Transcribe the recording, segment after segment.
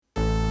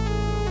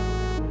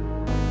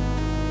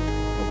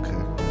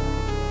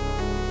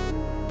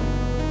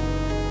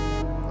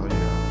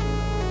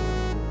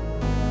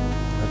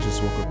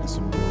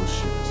some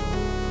bullshit.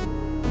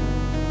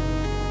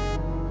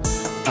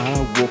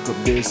 I woke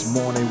up this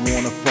morning,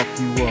 wanna fuck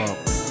you up.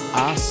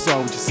 I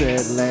saw what you said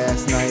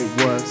last night,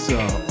 what's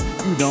up?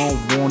 You don't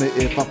want it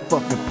if I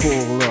fucking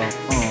pull up.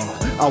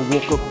 I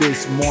woke up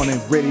this morning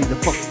ready to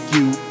fuck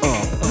you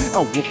up.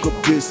 I woke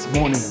up this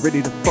morning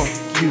ready to fuck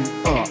you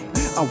up.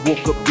 I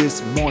woke up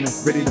this morning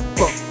ready to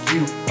fuck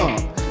you up.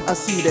 I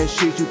see that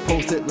shit you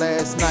posted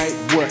last night,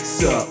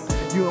 what's up?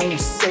 You don't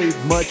say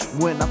much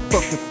when I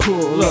fucking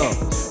pull up.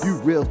 You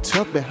real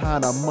tough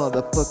behind a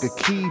motherfucking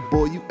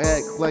keyboard. You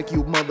act like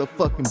you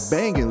motherfucking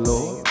banging,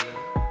 Lord.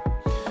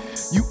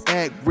 You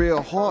act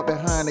real hard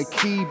behind the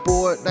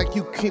keyboard like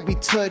you can't be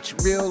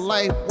touched, real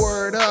life,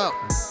 word up.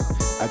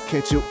 I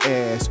catch your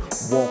ass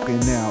walking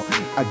out.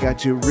 I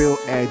got your real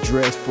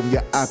address from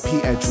your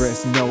IP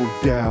address, no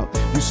doubt.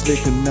 You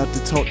slick enough to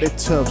talk that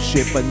tough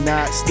shit, but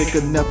not slick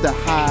enough to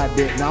hide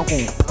it. Now I'm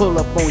gonna pull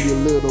up on you,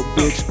 little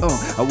bitch.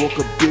 I woke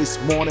up this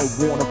morning,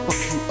 wanna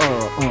fuck you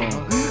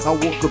up. I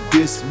woke up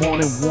this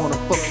morning, wanna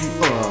fuck you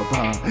up.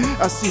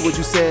 I see what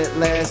you said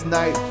last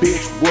night,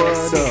 bitch,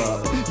 what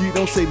up? You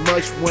don't say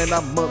much when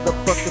I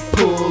motherfucking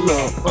pull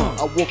up.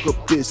 I woke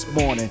up this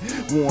morning,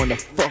 wanna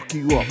fuck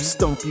you up,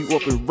 stump you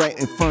up and right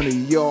in front of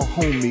your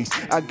homies.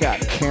 I got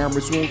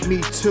cameras with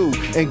me too,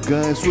 and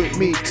guns with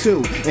me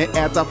too. And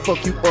after I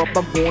fuck you up,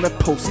 I'm gonna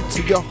post it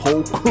to your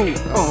whole crew.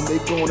 They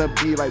gonna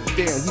be like,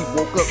 damn, he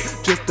woke up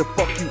just to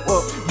fuck you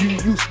up. You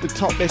used to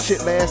talk that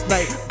shit last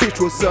night, bitch,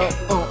 what's up?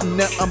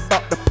 Now I'm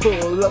about to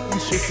pull up, you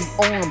should see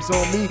arms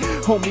on me.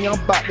 Homie,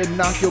 I'm about to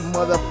knock your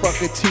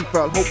motherfucking teeth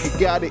out. Hope you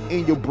got it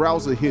in your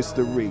browser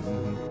history.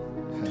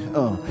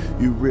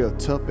 You real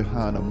tough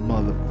behind a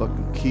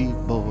motherfucking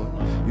keyboard.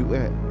 You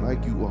act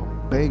like you are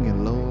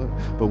banging, Lord.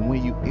 But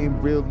when you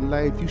in real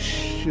life, you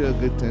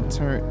sugar then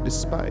turned to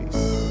spice.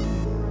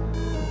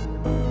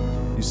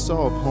 You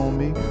soft,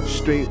 homie,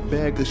 straight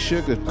bag of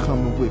sugar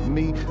coming with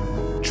me.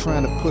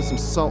 Trying to put some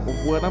salt on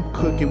what I'm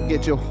cooking,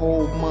 get your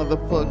whole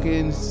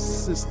motherfucking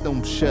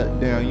system shut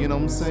down, you know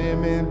what I'm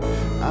saying, man?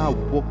 I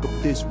woke up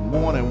this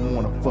morning,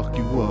 wanna fuck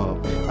you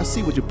up. I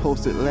see what you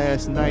posted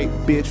last night,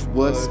 bitch,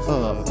 what's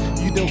up?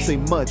 You don't say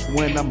much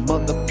when I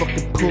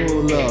motherfucking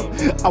pull up.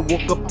 I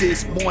woke up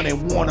this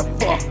morning, wanna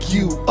fuck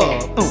you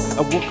up.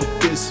 I woke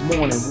up this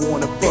morning,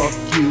 wanna fuck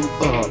you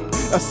up.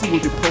 I see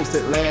what you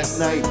posted last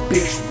night,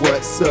 bitch,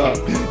 what's up?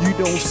 You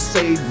don't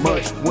say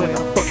much when I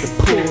fucking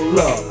pull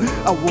up.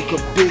 I woke up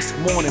this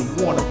morning,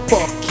 wanna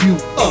fuck you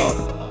up.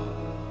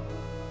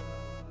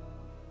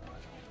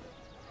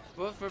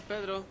 Vote for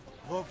Pedro.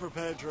 Vote for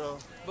Pedro.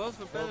 Vote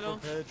for Pedro.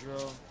 Vote for Pedro.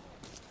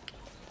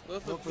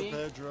 Vote for Vote for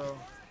Pedro.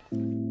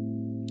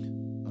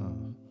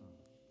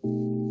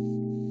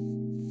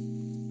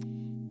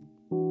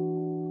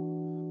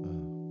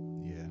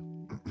 Yeah.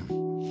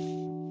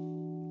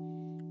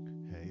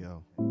 Hey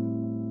yo,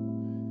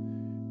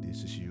 this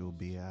is You'll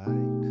Be Alright.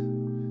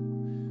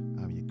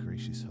 I'm your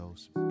gracious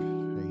host,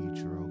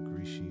 Pedro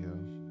Grishio,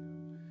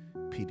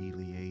 PD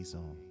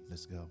Liaison.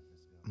 Let's go.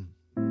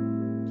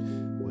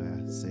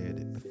 Well, I said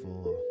it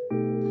before.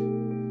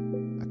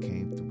 I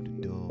came through the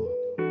door.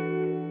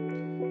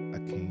 I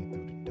came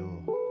through the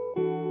door.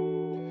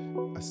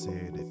 I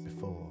said it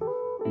before.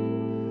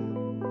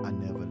 I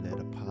never let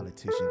a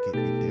politician get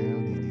me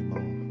down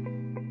anymore.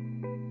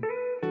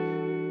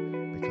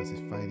 Because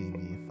it's fighting me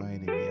and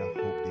fighting me. I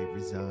hope they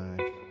resign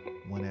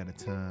one at a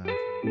time.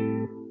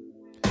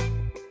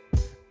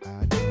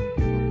 I don't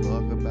give a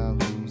fuck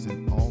about who's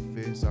in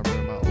office. I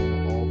run my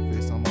own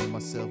office. I'm on my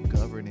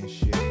self-governing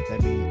shit.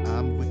 That means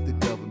I'm with the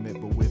government,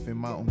 but within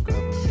my own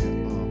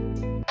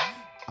government.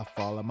 I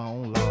follow my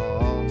own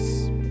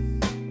laws.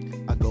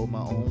 I go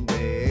my own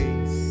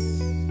ways.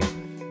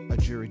 A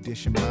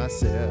jurisdiction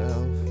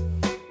myself.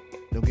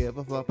 Don't give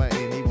a fuck about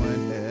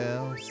anyone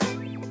else.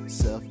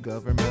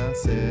 Self-govern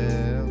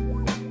myself.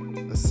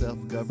 I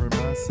self-govern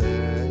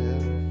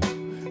myself.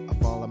 I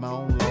follow my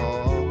own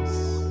laws.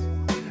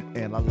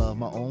 And I love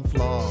my own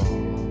flaws.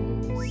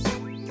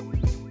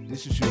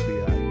 This is You'll Be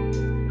Alright.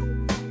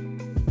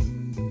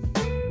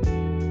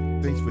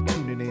 Thanks for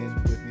tuning in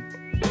with me.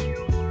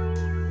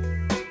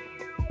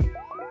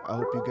 I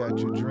hope you got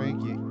your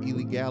drink, your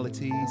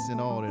illegalities, and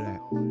all of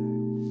that.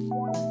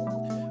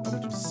 I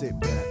want you to sit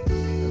back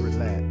and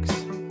relax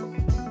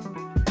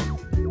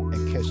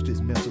and catch this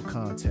mental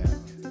contact.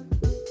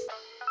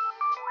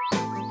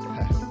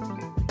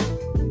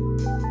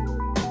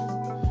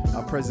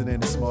 Our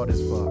president is smart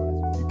as fuck.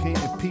 You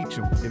can't impeach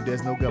him if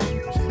there's no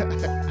government.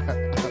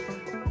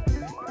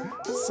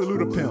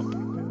 Salute a pimp.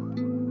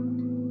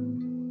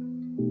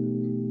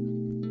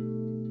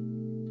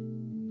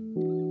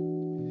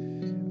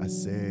 I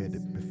said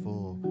it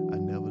before, I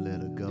never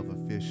let a gov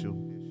official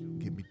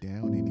get me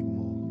down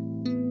anymore.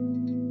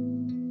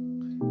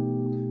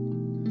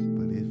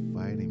 But it's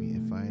fighting me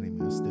and fighting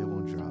me, I still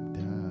won't drop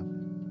down.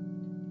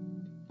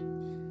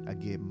 I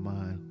get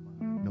mine,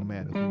 no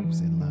matter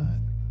who's in line.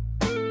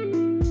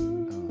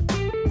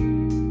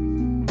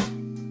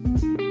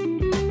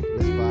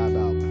 Let's vibe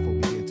out before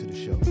we get into the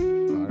show.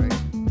 Alright?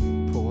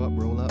 Pull up,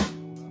 roll up.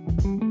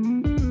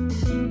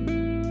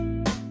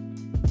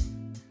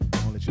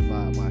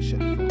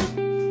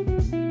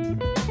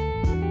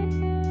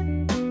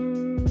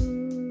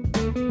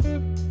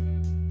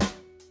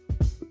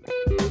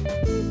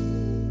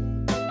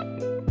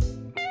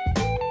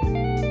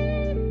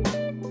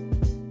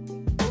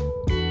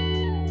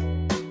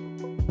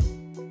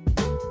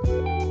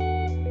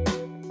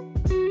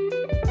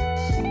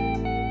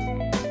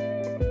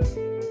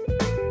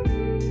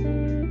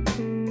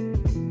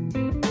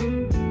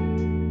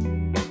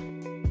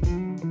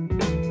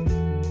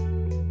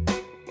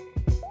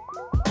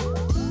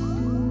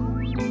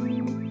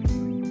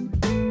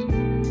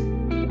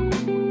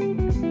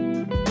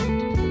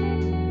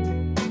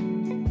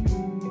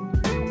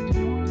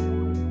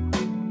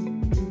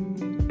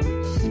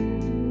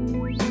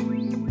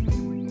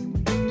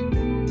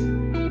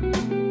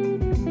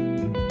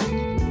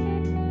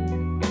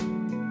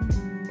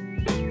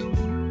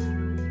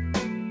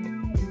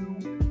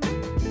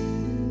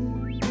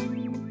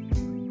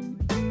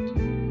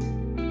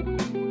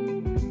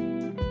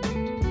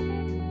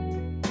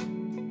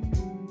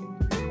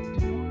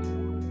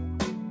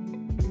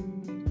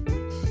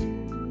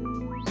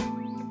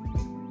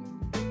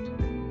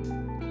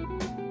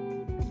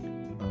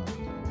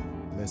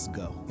 Let's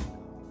go.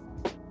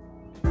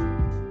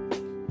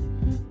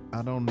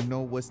 I don't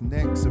know what's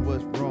next or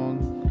what's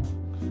wrong.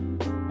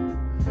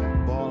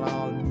 But all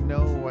I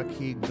know, I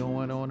keep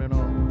going on and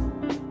on.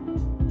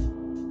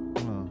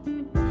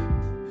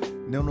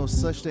 No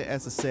such thing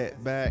as a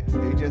setback.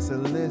 It's just a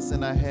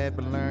lesson I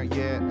haven't learned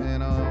yet.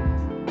 And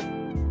I'm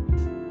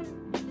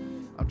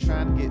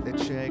trying to get that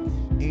check.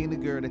 Ain't a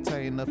girl that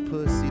tighten up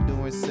pussy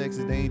doing sex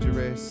is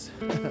dangerous.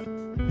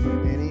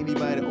 And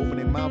anybody open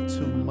their mouth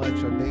too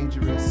much are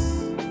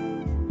dangerous.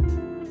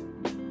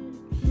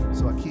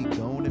 So I keep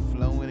going and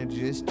flowing and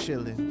just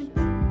chilling.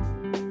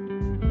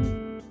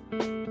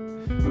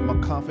 My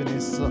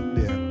confidence up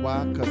there.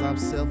 Why? Cause I'm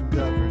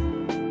self-governed.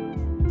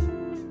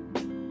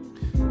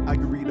 I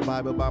can read the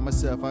Bible by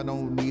myself, I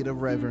don't need a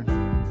reverend.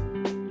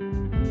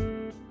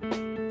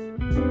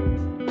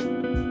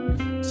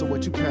 So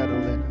what you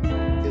peddling?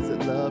 Is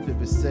it love?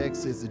 If it's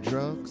sex, is it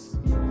drugs?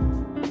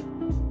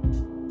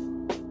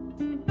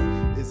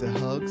 Is it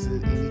hugs?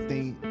 Is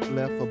anything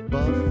left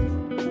above?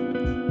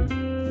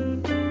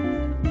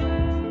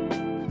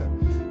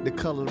 The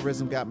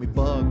colorism got me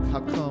bugged. How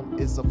come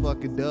it's a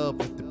fucking dove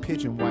with the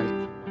pigeon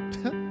white?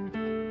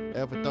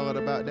 Ever thought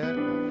about that?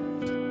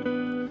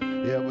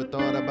 You ever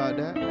thought about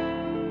that?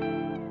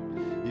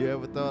 You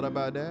ever thought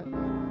about that?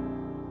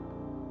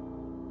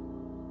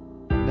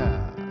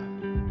 Nah.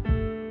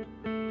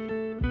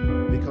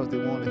 Because they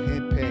want a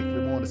henpeck,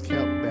 they want us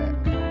count back.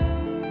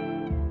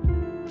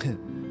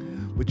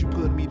 What you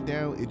put me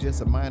down is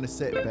just a minor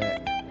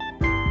setback.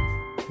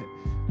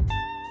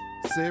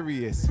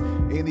 Serious.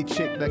 Any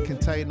chick that can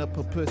tighten up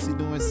her pussy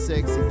doing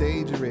sex is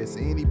dangerous.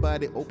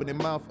 Anybody open their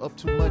mouth up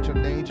too much are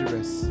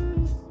dangerous.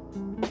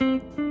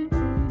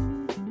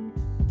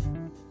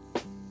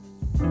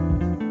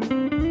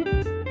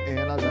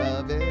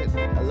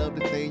 I love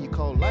the thing you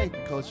call life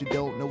because you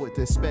don't know what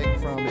to expect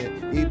from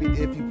it. Even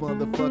if you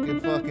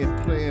motherfucking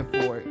plan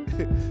for it.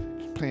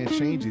 Plan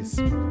changes.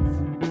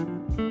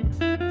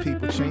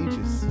 People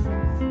changes.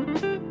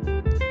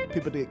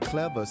 People get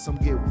clever, some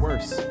get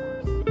worse.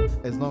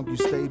 As long as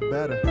you stay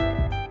better.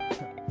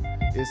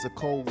 It's a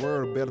cold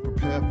world, better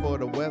prepare for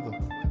the weather.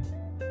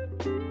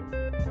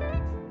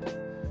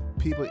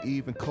 People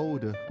even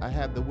colder. I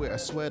have to wear a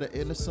sweater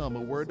in the summer,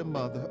 word to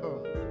mother.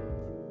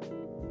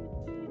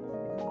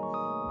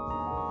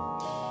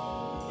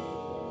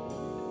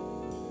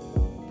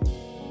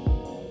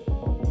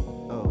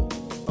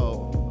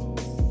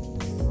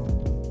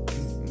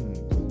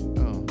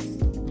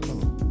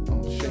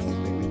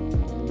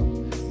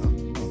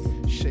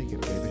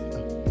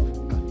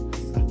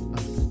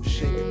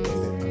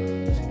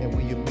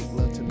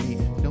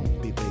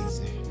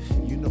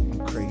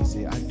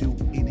 I do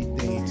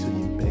anything to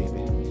you,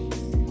 baby.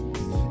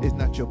 It's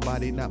not your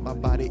body, not my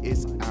body,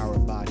 it's our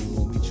body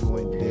when we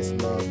join this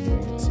love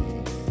unity.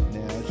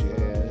 Now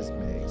just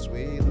make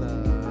sweet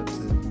love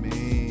to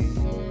me.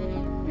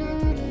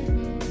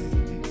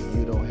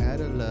 You don't have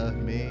to love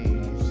me,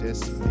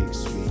 just make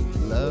sweet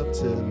love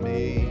to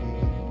me.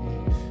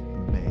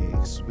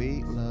 Make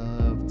sweet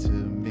love to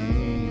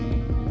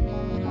me.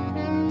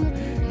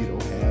 You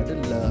don't have to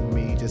love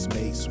me, just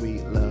make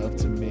sweet love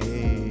to me.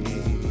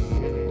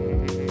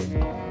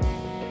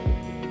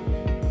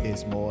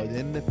 It's more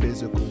than the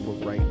physical,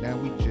 but right now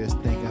we just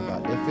think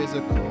about the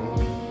physical.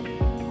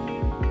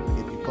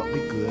 If you fuck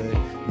me good,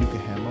 you can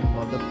have my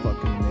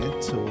motherfucking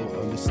mental,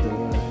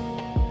 understood?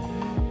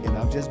 And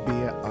I'm just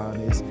being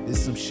honest,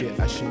 it's some shit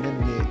I shouldn't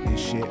admit and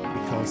shit,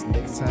 because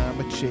next time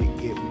a chick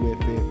get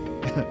with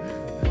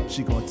it,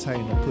 she gon'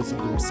 tighten her pussy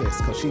doing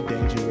sex, cause she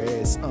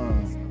dangerous, You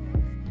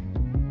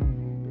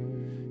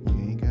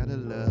ain't gotta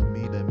love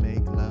me to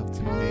make love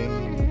to me.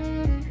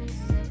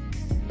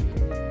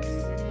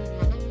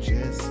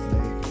 Just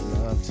make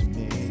love to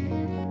me.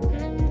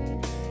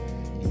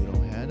 You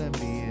don't have to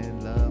be in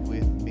love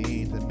with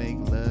me to make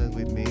love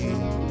with me.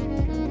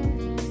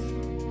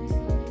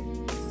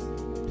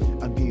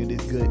 I'm giving you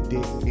this good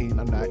dick and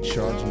I'm not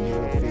charging you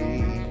a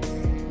fee.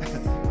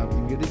 I'm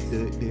giving you this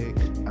good dick.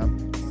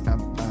 I'm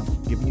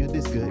giving you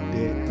this good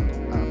dick.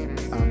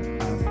 I'm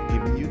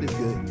giving you this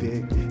good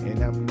dick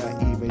and I'm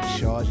not even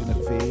charging a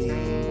fee.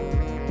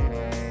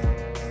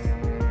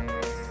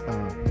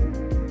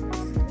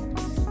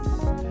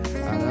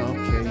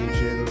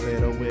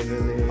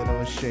 Wiggle it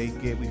or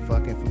shake it, we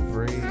fucking for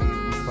free. We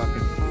fucking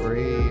for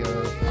free.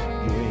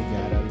 You ain't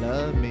gotta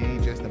love me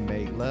just to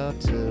make love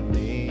to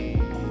me. You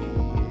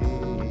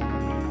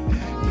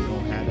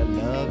don't have to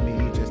love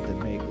me just to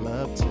make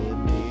love to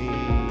me.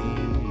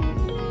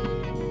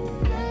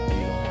 You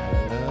don't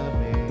have to love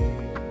me,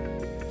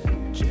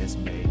 just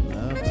make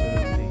love to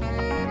me.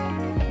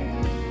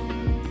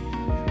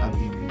 I'm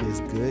giving you this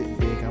good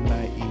dick, I'm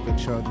not even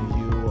charging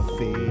you a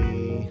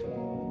fee.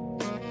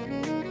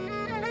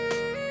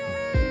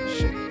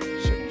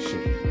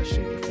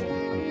 Shake it for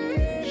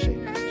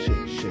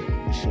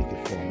me, shake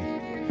it for me.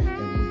 And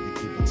when you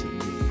give it to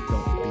me,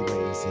 don't be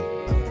lazy.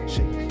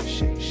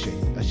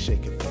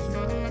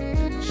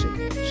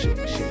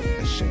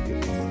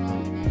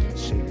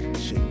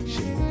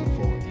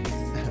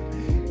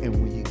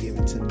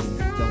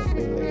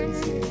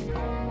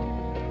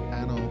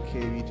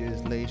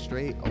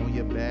 straight on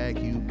your back,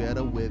 you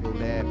better wiggle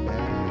that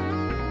back.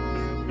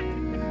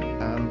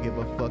 I don't give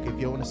a fuck if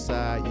you're on the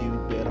side, you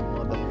better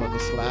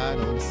motherfucking slide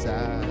on the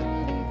side.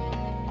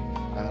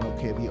 I don't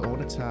care if you're on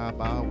the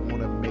top, I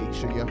wanna make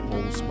sure your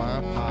whole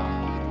spine pop.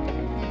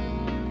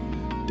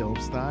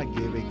 Don't stop,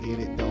 get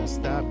it, don't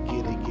stop,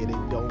 get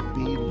it, don't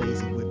be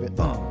lazy with it.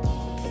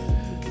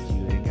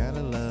 You ain't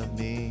gotta love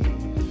me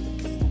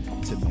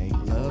to make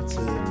love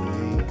to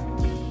me.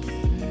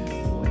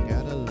 You ain't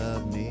gotta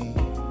love me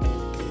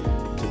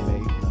to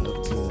make love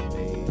to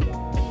me.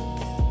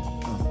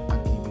 I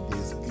give you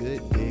this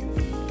good dick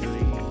for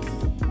free.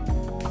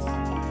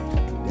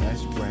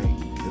 That's right,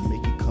 to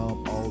make you come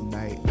all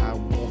night, I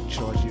won't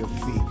charge you a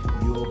fee.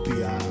 You'll be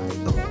alright.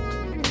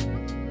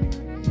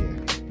 Yeah,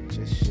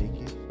 just shake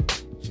it,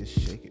 just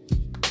shake it,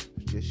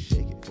 just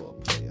shake it for a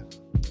player.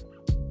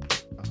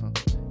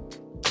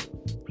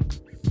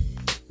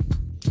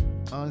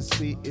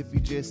 Honestly, if you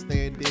just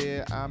stand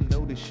there, I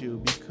notice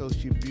you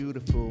because you're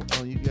beautiful.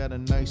 You got a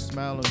nice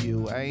smile on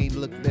you. I ain't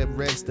looking at the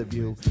rest of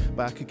you,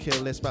 but I could care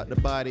less about the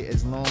body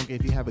as long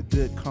as you have a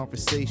good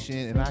conversation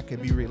and I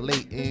can be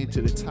relating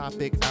to the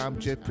topic I'm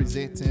just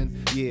presenting.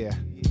 Yeah.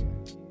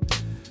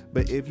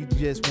 But if you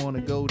just want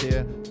to go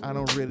there, I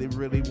don't really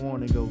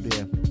want to go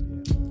there.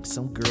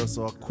 Some girls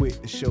are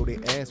quick to show their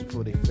ass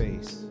before their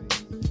face.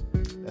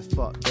 That's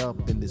fucked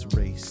up in this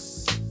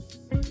race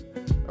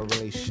of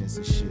relations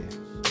and shit.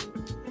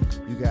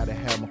 You gotta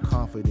have more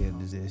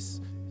confidence in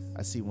this.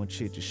 I see one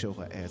chick just show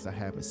her ass. I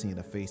haven't seen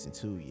her face in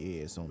 2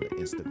 years on the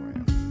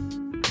Instagram.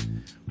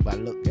 But I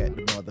look at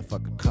the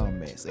motherfucking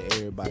comments and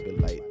everybody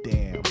like,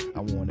 damn,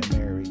 I wanna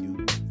marry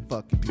you.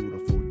 Fucking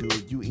beautiful,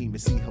 dude. You even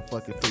see her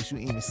fucking face. You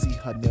even see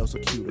her nails or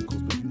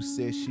cuticles. But you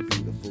said she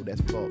beautiful.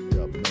 That's fucked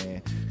up,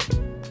 man.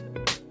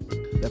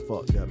 That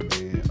fucked up,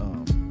 man.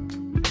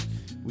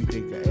 We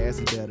think her ass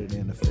is better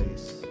than her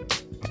face.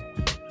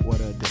 What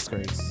a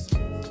disgrace.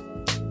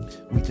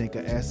 We think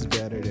her ass is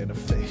better than her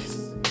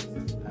face.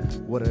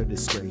 What a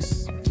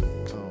disgrace.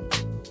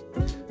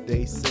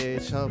 They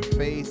said her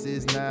face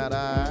is not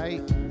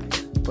alright,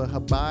 but her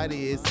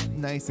body is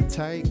nice and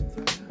tight.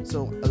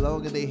 So as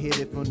long as they hit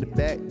it from the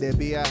back, they'll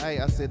be alright.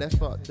 I said that's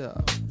fucked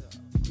up.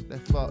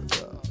 That's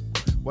fucked up.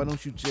 Why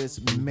don't you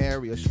just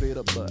marry a straight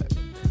up butt?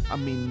 I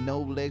mean, no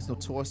legs, no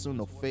torso,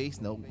 no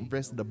face, no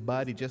rest of the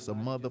body, just a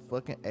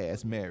motherfucking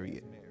ass. Marry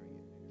it.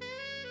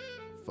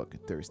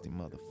 Fucking thirsty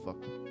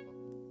motherfucker.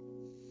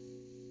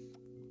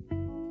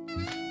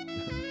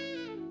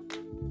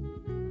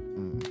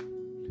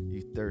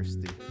 You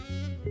thirsty.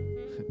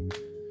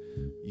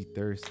 You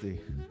thirsty.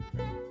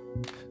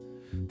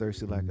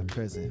 Thirsty like a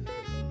peasant.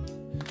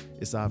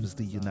 It's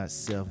obviously you're not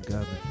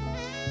self-governed.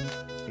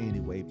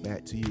 Anyway,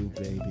 back to you,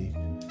 baby.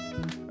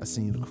 I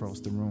seen you across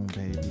the room,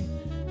 baby.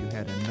 You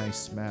had a nice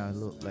smile,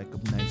 looked like a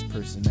nice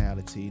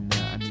personality.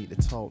 Now I need to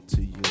talk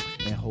to you,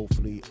 and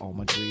hopefully all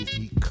my dreams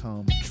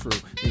become true.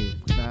 If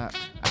not,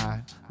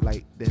 I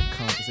like that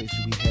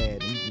conversation we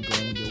had, and you can go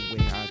on your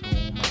way, I go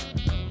on mine.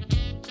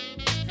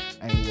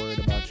 I ain't worried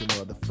about your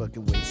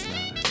motherfucking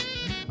waistline.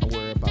 I'm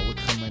worried about what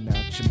coming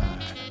out your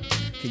mind.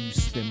 Can you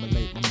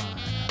stimulate my mind?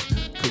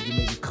 Could you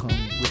maybe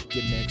come with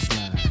your next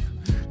line?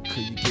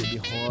 Could you get me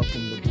hard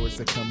from the words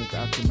that coming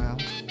out your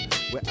mouth?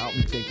 Without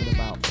me thinking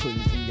about putting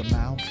it in your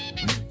mouth?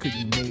 Could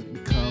you make me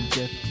come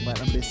just when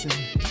I'm listening?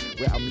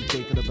 Without me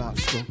thinking about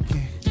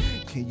stroking?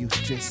 Can you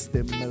just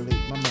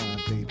stimulate my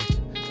mind, baby?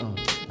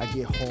 I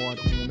get hard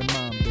on the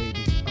mind,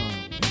 baby.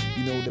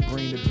 You know the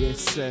brain, the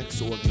best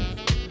sex organ.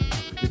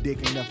 The dick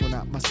ain't nothing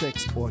out my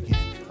sex organ.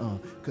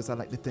 Cause I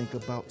like to think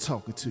about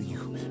talking to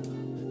you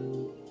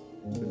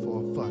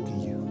before fucking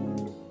you.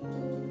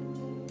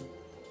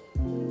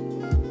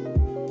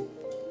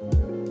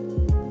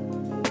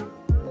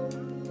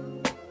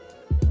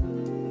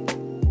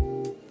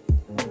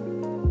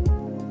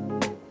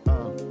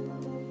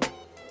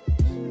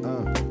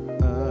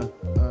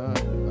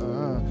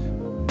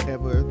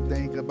 Ever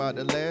think about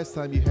the last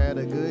time you had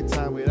a good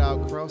time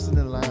without crossing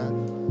the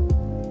line?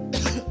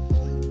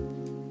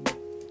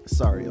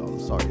 Sorry, y'all.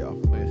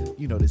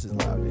 You know this is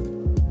loud.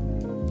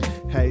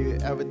 Have you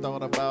ever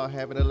thought about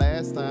having the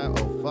last time?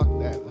 Oh, fuck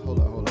that. Hold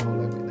on.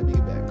 Let me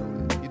get back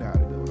on it. You know how to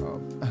do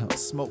it.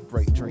 Smoke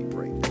break, drink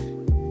break.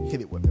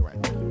 Hit it with me right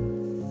now.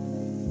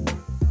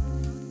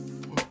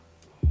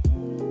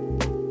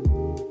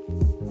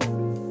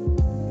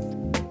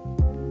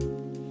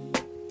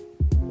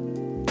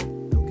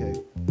 Okay.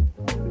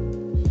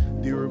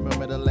 Do you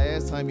remember the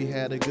last time you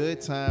had a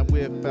good time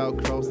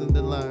without crossing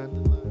the line?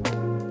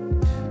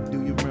 Do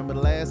you remember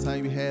the last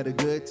time you had a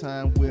good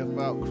time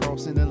without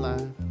crossing the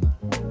line?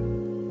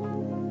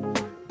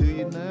 Do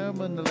you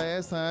remember the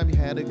last time you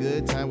had a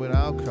good time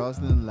without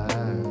crossing the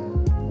line?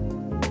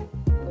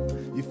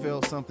 You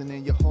felt something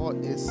in your heart,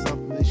 it's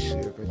something that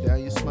shiver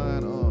down your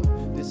spine.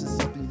 This is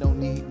something you don't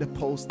need to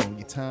post on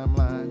your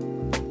timeline.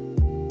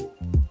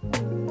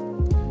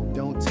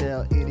 Don't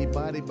tell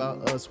anybody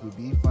about us, we'll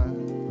be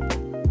fine.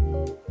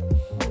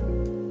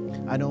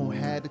 I don't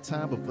have the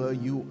time, but for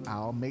you,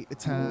 I'll make the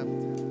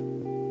time.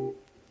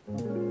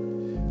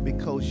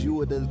 because you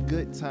were the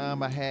good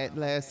time I had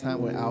last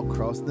time without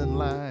crossing the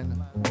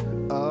line.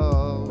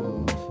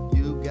 Oh,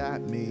 you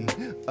got me.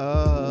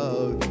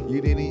 Oh,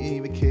 you didn't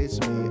even kiss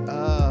me.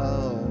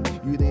 Oh,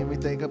 you didn't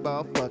even think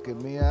about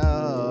fucking me.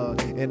 Oh,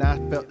 and I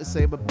felt the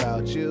same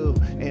about you,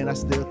 and I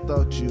still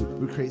thought you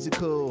were crazy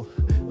cool.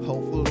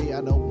 Hopefully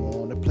I don't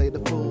wanna play the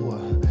fool,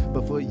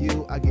 but for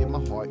you I give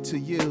my heart to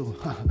you.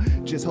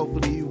 Just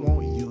hopefully you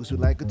won't use you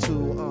like a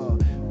tool.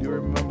 Do you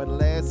remember the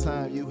last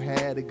time you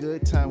had a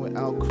good time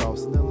without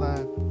crossing the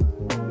line?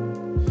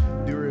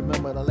 Do you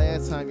remember the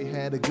last time you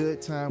had a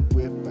good time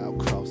without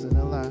crossing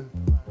the line?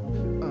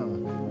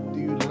 Do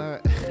you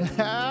learn?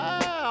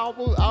 I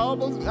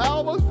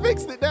almost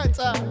fixed it that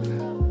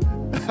time.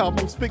 I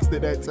almost fixed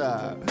it that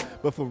time.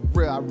 But for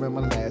real, I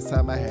remember the last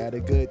time I had a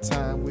good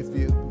time with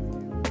you,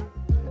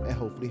 and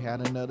hopefully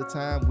had another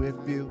time with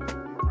you.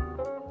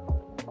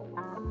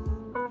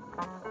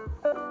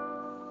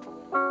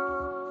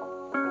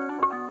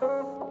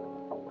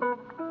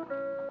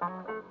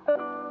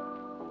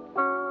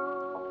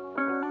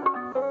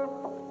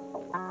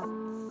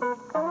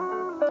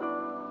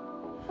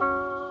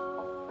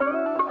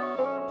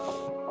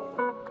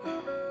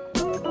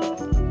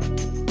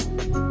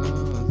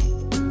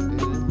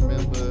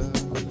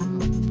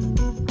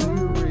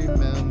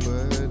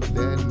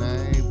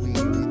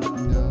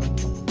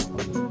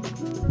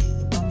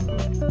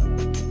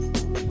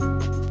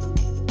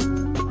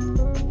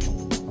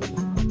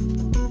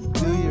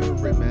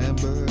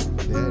 Remember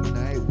that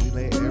night we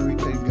let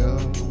everything go.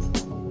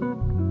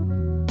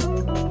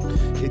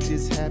 It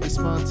just happened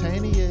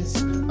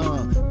spontaneous,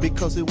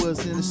 because it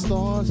was in the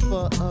stars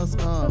for us.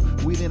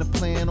 We didn't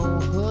plan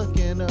on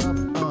hooking up,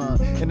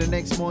 and the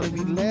next morning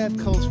we left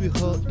cause we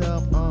hooked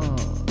up.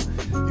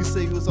 You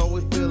say you was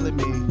always feeling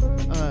me.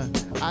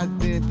 I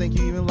didn't think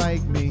you even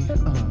liked me.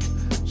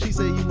 She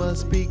said you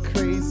must be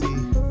crazy.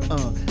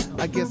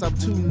 I guess I'm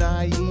too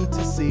naive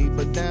to see,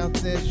 but now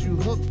that you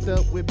hooked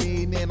up with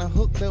me, then I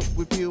hooked up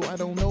with you. I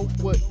don't know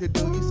what to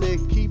do. You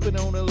said keep it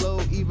on the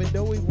low, even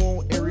though we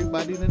want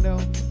everybody to know.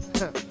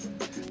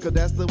 Cause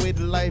that's the way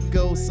the life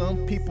goes.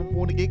 Some people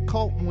want to get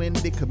caught when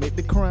they commit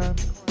the crime.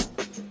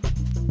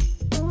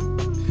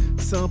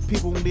 Some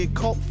people get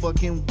caught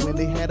fucking when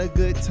they had a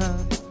good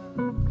time.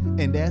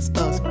 And that's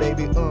us,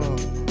 baby.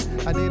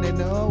 I didn't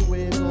know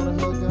we're gonna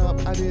hook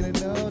up. I didn't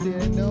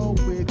know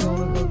we're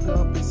gonna hook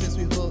up. And since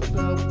we hooked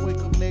up, wake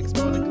up next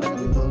morning, glad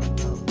we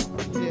hooked up.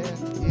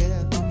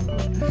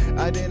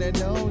 Yeah. I didn't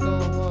know we're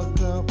gonna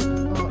hook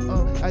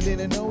up. I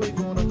didn't know we're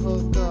gonna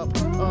hook up.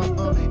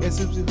 And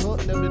since we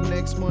hooked up, the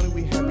next morning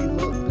we happy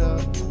hooked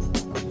up.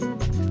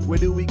 Where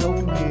do we go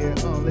from here?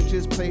 Let's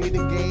just play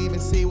the game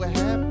and see what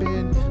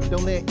happened.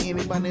 Don't let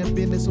anybody in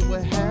business of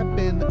what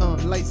happened.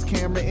 Lights,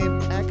 camera,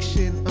 and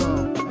action.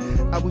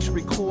 I wish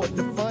record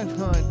the fun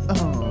hunt.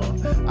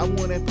 I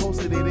wanna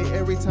post it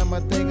every time I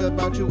think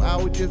about you. I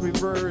would just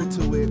revert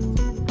to it.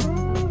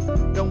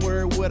 Don't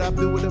worry what I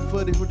do with the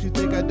footage. What you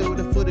think I do with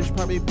the footage?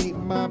 Probably beat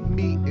my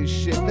meat and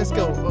shit. Let's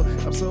go.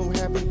 I'm so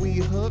happy we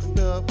hooked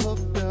up.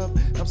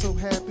 I'm so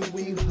happy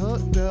we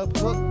hooked up.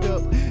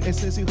 And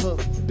since we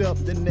hooked up,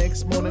 the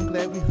next morning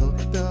glad we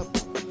hooked up.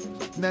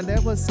 Now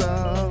that was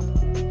up.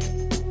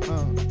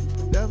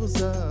 That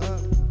was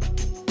up.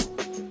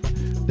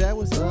 That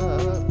was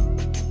up.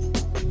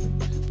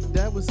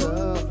 That was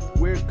up.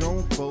 We're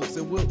grown folks,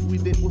 and what we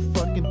did was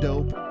fucking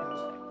dope.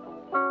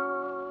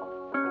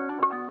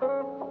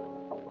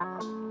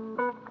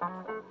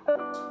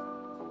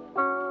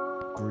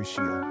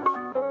 Grisha.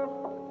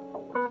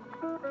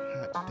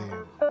 Hot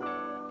damn.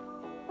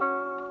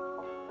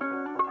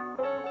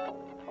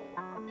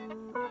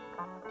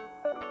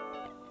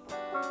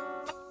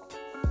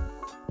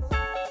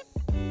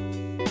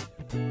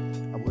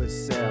 I would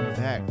say I'm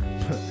back,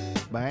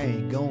 but I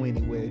ain't going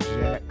anywhere,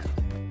 Jack.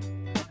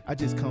 I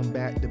just come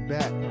back to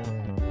back,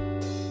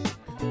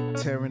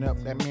 tearing up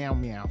that meow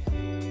meow.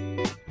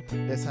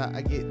 That's how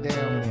I get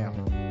down now.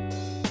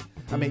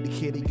 I make the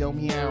kitty go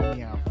meow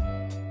meow.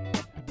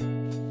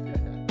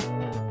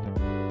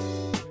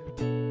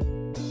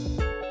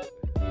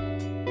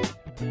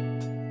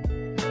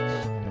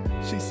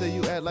 She said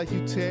you act like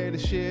you tear the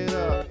shit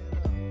up.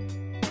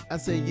 I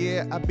said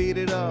yeah, I beat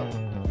it up.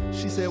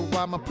 She said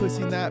why my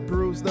pussy not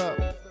bruised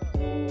up?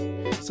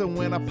 So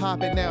when I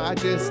pop it now, I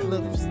just a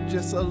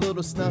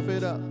little snuff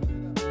it up.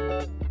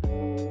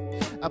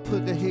 I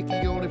put a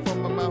hickey on it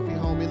from my mouthy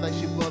homie like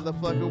she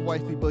motherfucking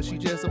wifey, but she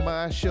just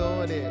my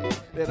shorty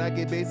that I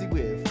get busy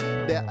with,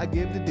 that I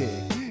give the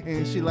dick,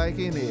 and she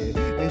liking it,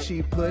 and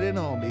she put it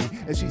on me,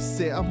 and she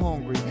said I'm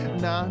hungry.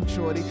 Nah, I'm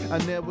shorty, I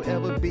never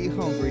ever be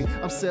hungry.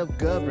 I'm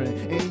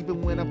self-governed, and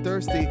even when I'm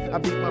thirsty, I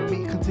beat my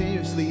meat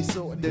continuously,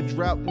 so the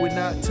drought would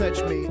not touch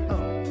me.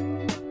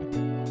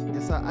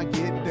 That's how I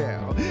get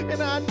down,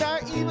 and I'm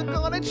not even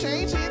gonna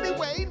change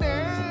anyway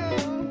now.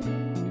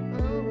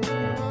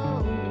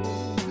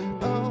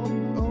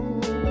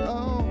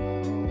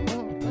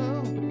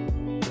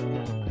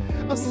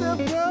 I'm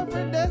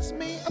self-governed, that's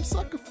me, I'm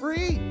sucker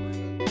free.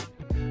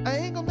 I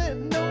ain't gonna let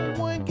no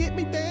one get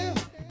me down.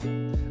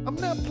 I'm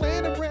not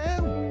playing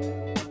around.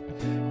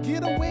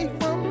 Get away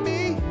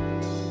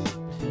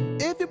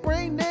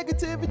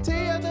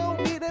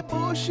that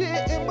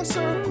bullshit in my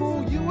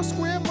circle. You a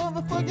square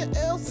motherfucking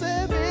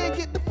L7.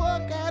 Get the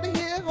fuck out of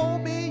here,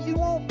 homie. You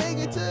won't make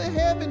it to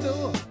heaven,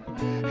 though.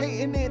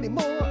 Hating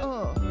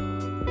anymore,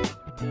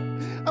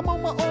 I'm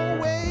on my own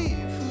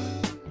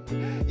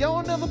wave. Y'all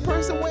another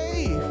person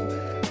wave.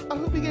 I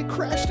hope you get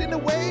crashed in the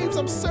waves.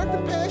 I'm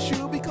surfing past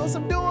you because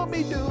I'm doing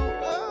me, dude.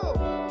 Oh.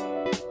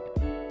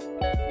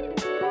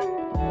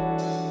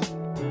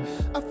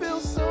 I feel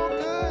so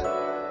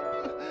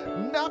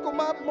good. Knock on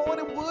my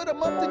morning wood.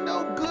 I'm up to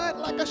no good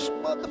like I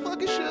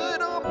motherfucking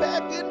should. I'm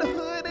back in the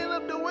hood and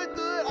I'm doing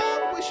good.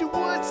 I wish you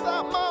would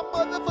stop my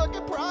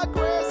motherfucking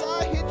progress.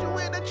 I hit you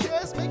in the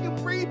chest, make you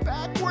breathe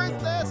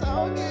backwards. That's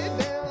how I get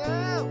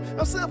down.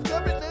 I'm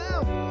self-covered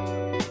now.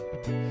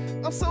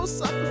 I'm so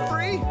sucker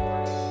free.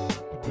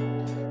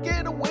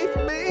 Get away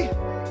from me.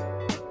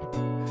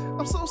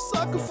 I'm so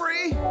sucker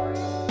free.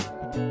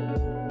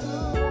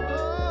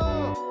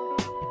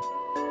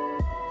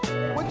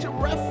 What's your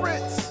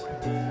reference?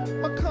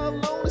 My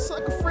cologne is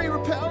sucker free,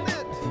 repellent.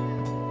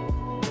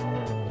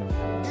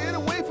 Get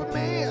away from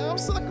me. I'm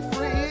sucker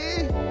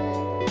free.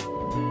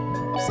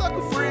 I'm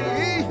sucker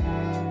free.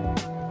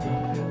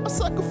 I'm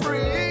sucker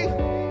free.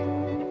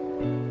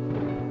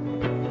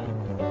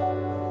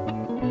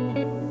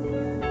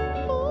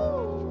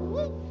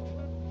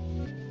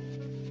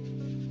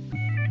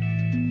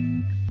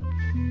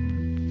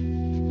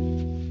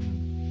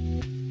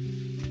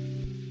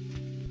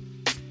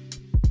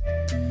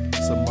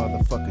 Some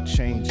motherfucker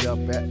change up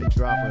at the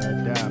drop of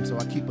a dime, so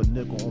I keep a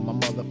nickel on my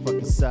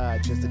motherfucking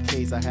side just in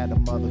case I had a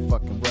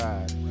motherfucking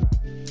ride.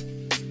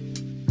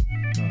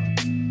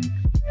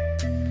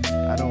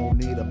 I don't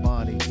need a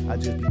Bonnie, I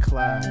just be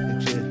Clyde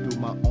and just do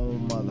my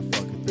own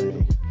motherfucking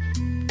thing.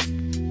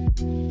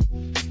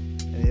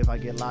 And if I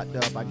get locked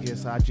up, I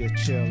guess I just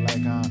chill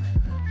like I'm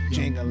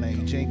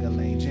jingling,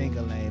 jingling,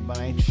 jingling, but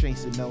I ain't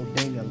chasing no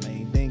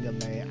ding-a-ling,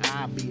 ding-a-ling.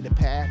 I be the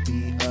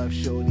pappy of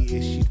shorty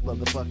if she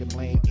motherfucking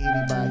blame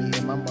anybody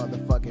in my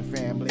motherfucking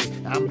family.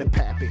 I'm the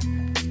pappy.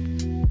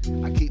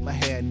 I keep my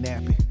hair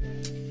nappy.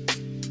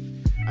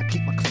 I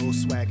keep my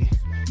clothes swaggy.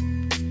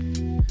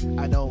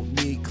 I don't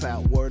need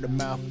clout, word of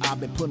mouth. I've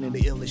been putting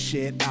the illest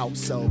shit out,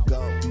 so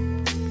go.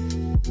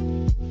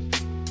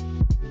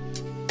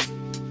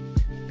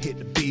 Hit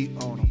the beat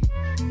on 'em.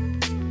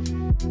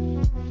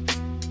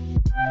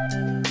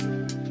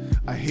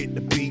 I hit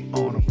the beat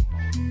on 'em.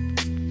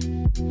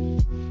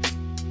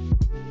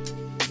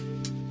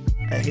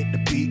 I hit the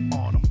beat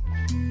on 'em.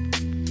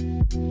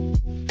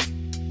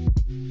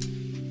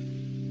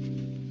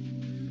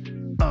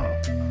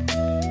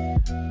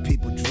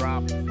 People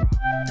drop.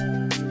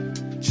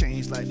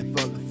 Change like the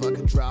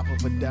motherfucking drop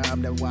of a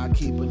dime. That's why I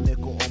keep a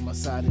nickel on my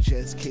side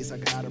just in case I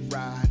gotta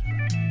ride.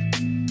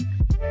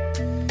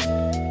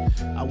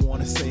 I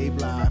wanna save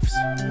lives.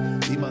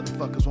 These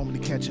motherfuckers want me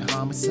to catch a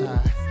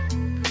homicide,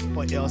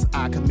 or else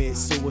I commit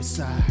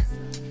suicide.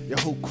 Your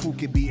whole crew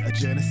could be a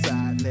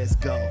genocide. Let's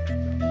go.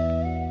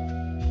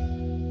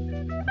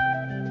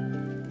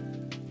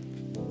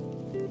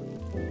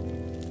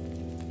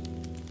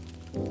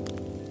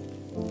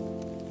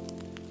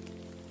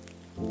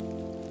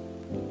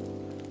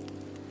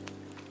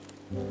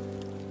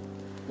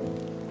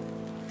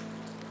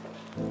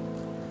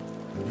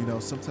 You know,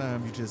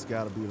 sometimes you just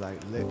gotta be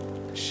like,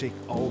 shake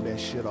all that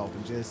shit off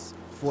and just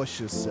force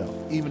yourself.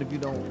 Even if you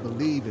don't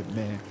believe it,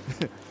 man.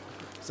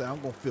 Say, I'm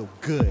gonna feel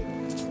good.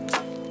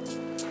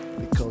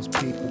 Because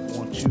people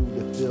want you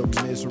to feel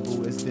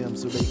miserable as them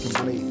so they can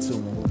relate to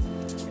them.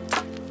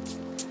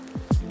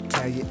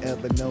 Have you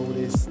ever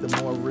noticed the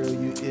more real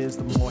you is,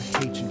 the more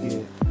hate you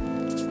get?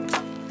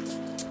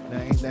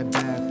 Now ain't that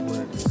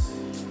backwards?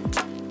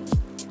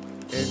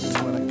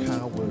 Everyone are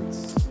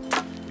cowards.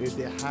 If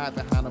they hide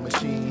behind a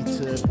machine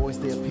to voice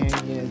their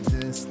opinions,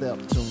 then step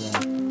to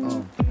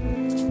them.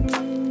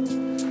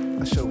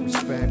 I show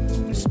respect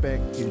when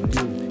respect is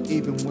due.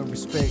 Even when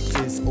respect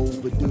is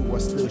overdue, I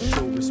still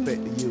show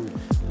respect to you.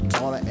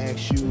 All I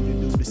ask you to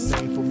do the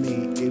same for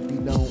me. If you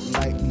don't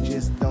like me,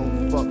 just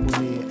don't fuck with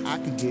me. I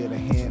could get a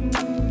hint,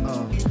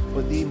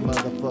 but these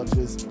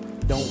motherfuckers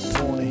don't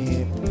want a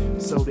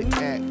hint, so they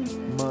act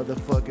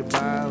motherfucking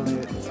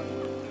violent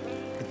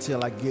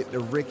until I get the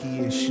Ricky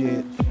and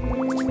shit.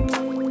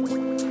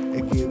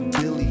 And get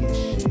Billy and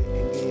shit,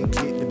 and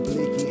get the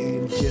Blicky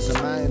and just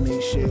Lion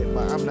and shit,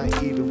 but I'm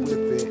not even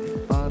with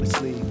it,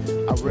 honestly.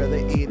 I'd rather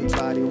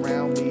anybody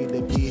around me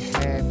to be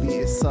happy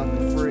and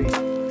sucker free.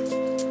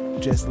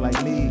 Just like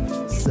me,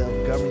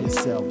 self-govern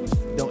yourself.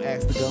 Don't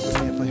ask the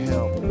government for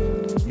help.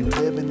 You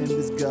living in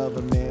this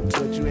government,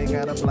 but you ain't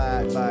gotta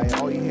abide by it.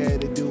 All you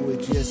had to do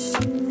is just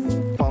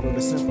follow the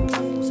simple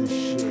rules and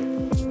shit.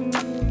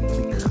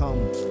 Become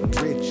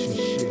rich and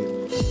shit.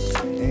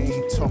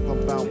 Ain't talking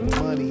about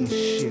money and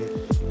shit.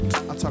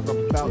 I'm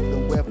talking about the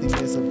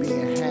wealthiness of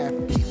being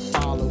happy.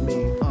 Follow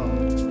me, I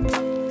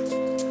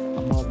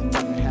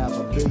motherfucking have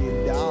 $1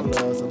 billion, a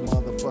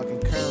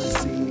motherfucking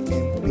currency,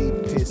 and be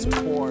piss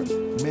poor,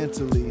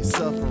 mentally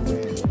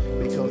suffering,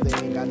 because they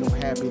ain't got no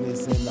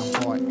happiness in the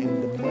heart.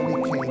 And the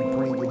money can't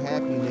bring you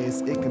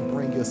happiness, it can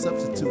bring you a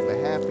substitute for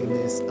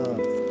happiness.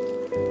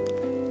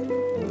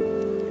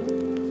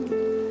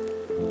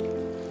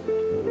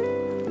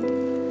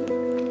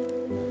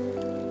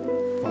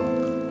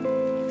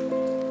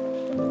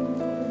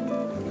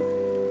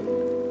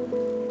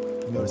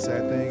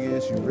 sad thing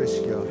is, you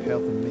risk your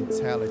health and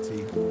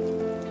mentality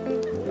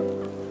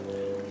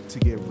to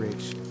get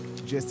rich.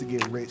 Just to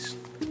get rich,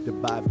 to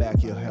buy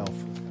back your health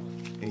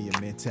and your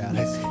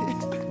mentality.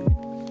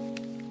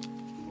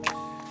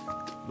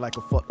 Like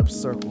a fucked up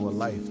circle of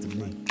life to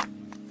me.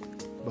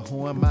 But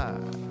who am I?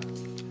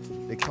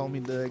 They call me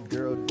the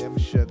girl, damn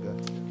sugar.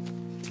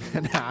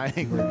 Nah, I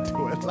ain't gonna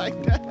do it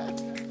like that.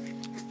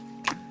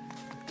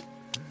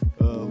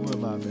 Who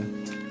am I, man?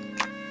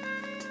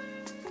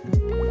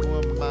 Who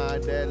am I,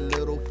 that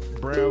little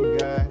brown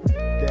guy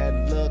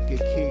that look and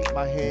keep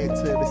my head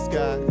to the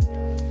sky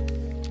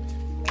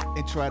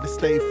and try to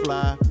stay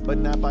fly, but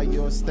not by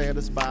your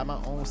standards, by my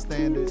own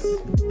standards?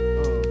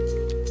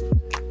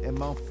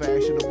 Am I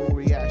fashionable,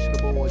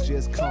 reactionable, or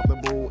just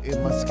comfortable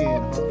in my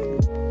skin,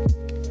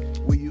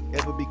 Will you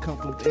ever be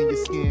comfortable in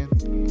your skin?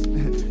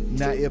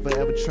 Not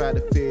ever try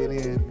to fit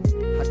in.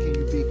 How can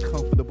you be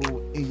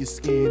comfortable in your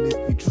skin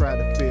if you try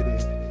to fit in?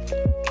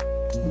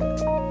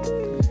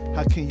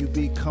 How can you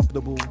be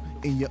comfortable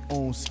in your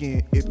own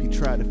skin if you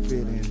try to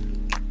fit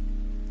in?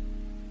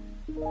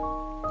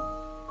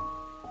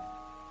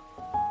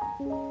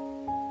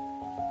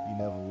 You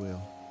never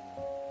will.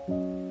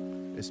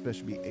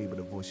 Especially be able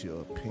to voice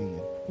your opinion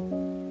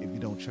if you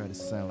don't try to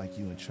sound like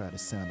you and try to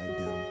sound like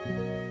them.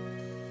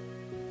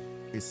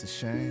 It's a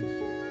shame.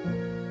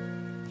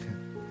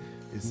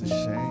 It's a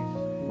shame.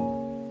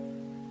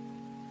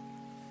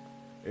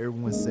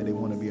 Everyone said they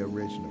want to be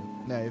original.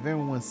 Now, if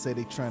everyone said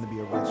they trying to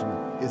be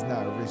original, it's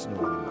not original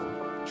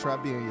anymore. Try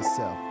being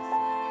yourself.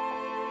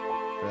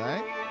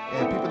 Right?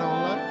 And people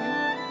don't love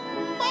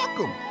you, fuck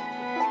them.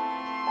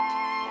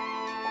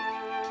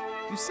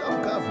 You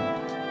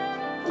self-governed.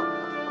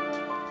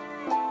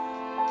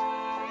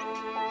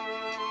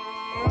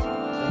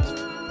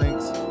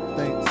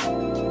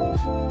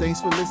 Thanks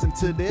for listening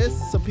to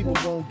this. Some people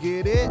won't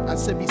get it. I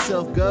said be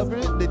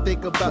self-governed. They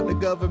think about the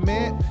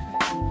government.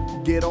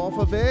 Get off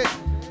of it.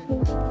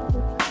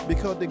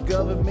 Because the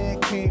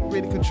government can't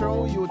really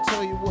control you or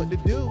tell you what to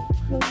do.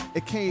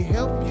 It can't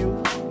help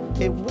you.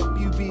 It won't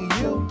you be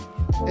you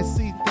and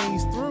see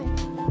things through.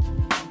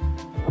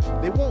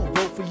 They won't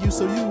vote for you,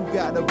 so you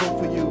gotta vote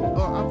for you.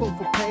 I vote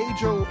for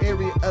Pedro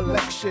area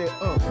election.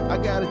 I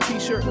got a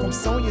t-shirt from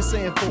Sonya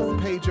saying vote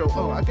for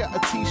Pedro. I got a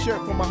t-shirt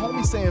from my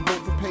homie saying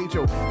vote for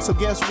Pedro. So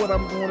guess what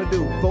I'm gonna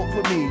do? Vote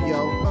for me,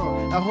 yo.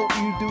 I hope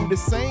you do the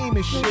same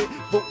and shit.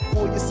 Vote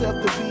for yourself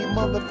to be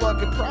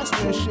motherfucking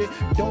prosperous and shit.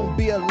 Don't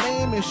be a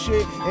lame and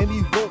shit. And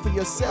you vote for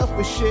yourself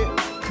and shit.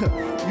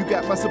 You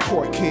got my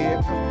support, kid.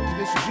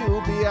 This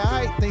you'll be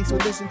alright. Thanks for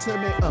listening to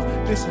me.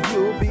 This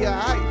you'll be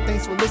alright.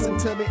 Thanks for listening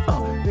to me.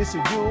 This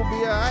you'll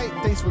be alright.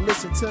 Thanks for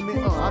listening to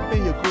me. I've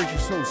been your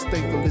gracious host.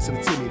 Thanks for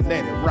listening to me.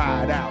 Let it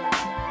ride out.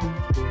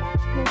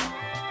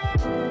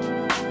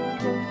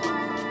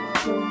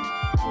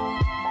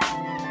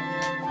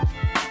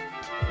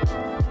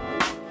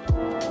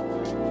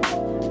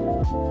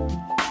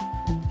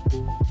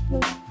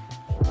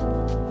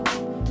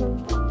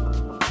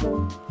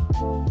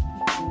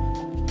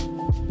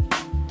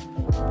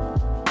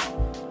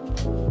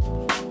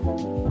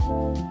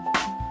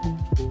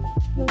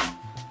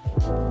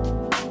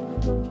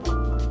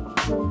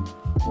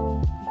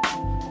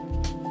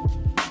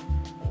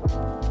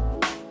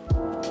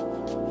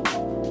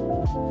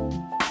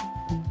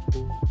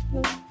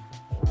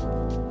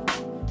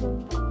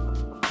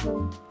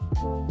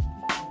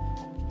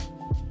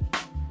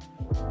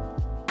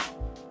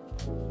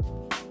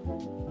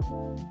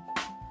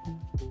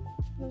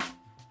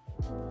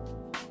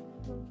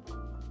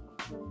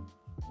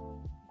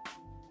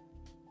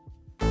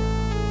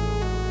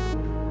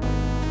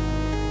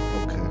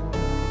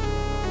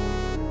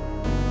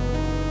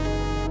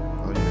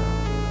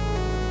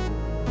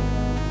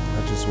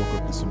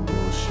 Woke up to some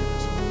bullshit.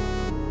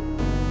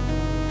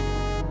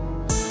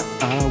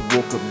 I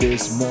woke up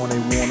this morning,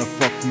 wanna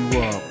fuck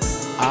you up.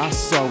 I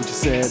saw what you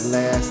said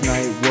last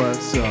night,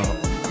 what's up?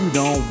 You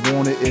don't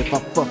want it if I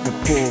fucking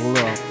pull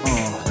up.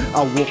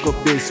 I woke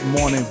up this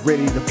morning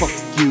ready to fuck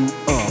you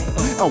up.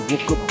 I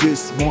woke up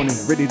this morning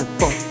ready to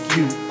fuck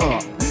you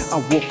up.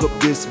 I woke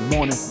up this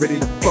morning ready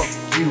to fuck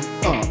you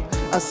up.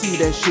 I see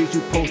that shit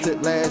you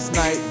posted last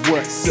night,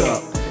 what's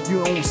up?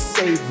 You don't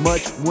say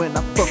much when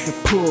I fucking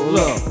pull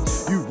up.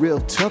 You real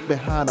tough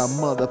behind a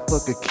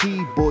motherfucking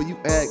keyboard. You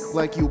act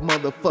like you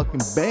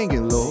motherfucking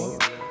banging,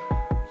 Lord.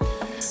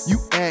 You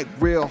act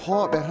real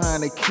hard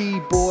behind the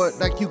keyboard,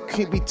 like you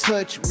can't be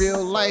touched,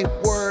 real life,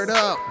 word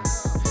up.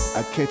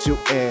 I catch your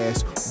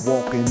ass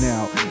walking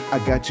out. I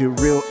got your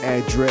real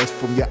address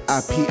from your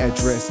IP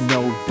address,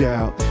 no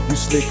doubt. You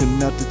slick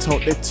enough to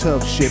talk that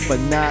tough shit, but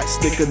not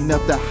slick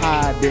enough to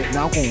hide it.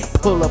 Now I'm gonna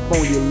pull up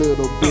on you,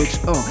 little bitch.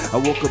 I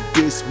woke up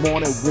this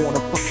morning, wanna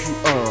fuck you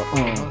up.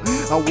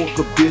 I woke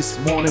up this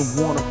morning,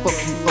 wanna fuck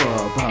you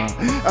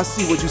up. I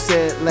see what you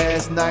said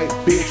last night,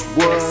 bitch,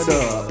 what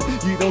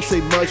up? You don't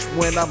say much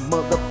when I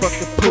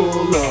motherfucking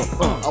pull up.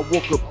 I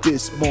woke up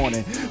this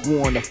morning,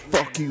 wanna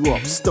fuck you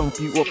up, stump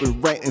you up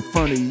and right in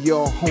front of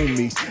your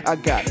homies. I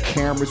got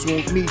cameras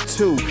with me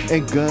too,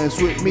 and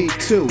guns with me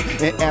too.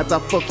 And after I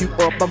fuck you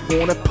up, I'm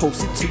gonna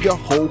post it to your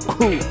whole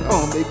crew.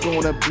 They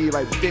gonna be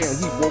like, damn,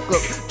 he woke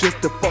up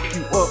just to fuck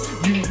you up.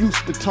 You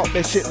used to talk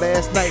that shit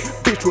last night,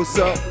 bitch, what's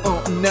up?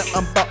 Now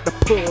I'm about to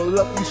pull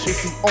up, you should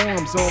see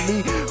arms on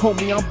me.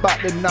 Homie, I'm about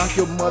to knock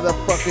your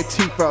motherfucking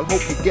teeth out.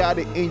 Hope you got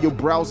it in your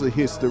browser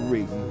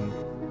history.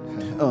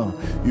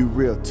 You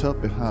real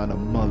tough behind a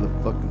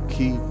motherfucking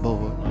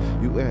keyboard.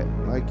 You act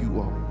like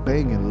you are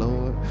banging,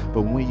 Lord,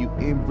 but when you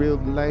in real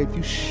life,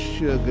 you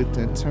sugar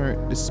then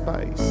turned to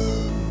spice.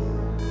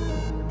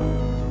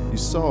 You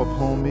soft,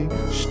 homie,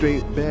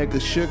 straight bag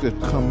of sugar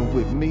coming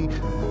with me.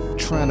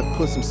 Trying to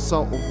put some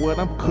salt with what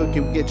I'm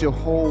cooking, get your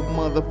whole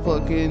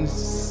motherfucking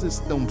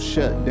system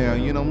shut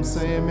down, you know what I'm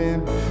saying,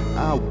 man?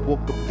 I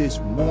woke up this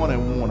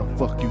morning, wanna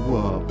fuck you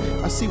up.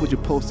 I see what you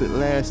posted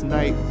last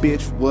night,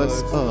 bitch,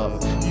 what's up?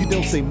 You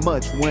don't say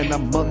much when I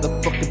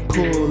motherfucking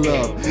pull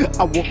up.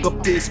 I woke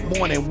up this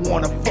morning,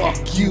 wanna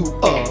fuck you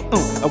up.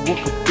 I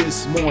woke up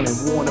this morning,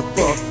 wanna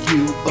fuck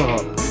you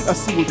up. I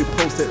see what you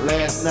posted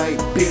last night,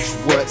 bitch,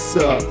 what's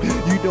up?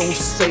 You don't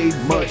say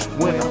much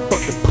when I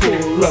fucking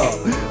pull up.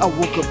 I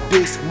woke up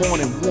this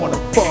morning, wanna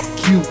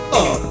fuck you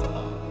up.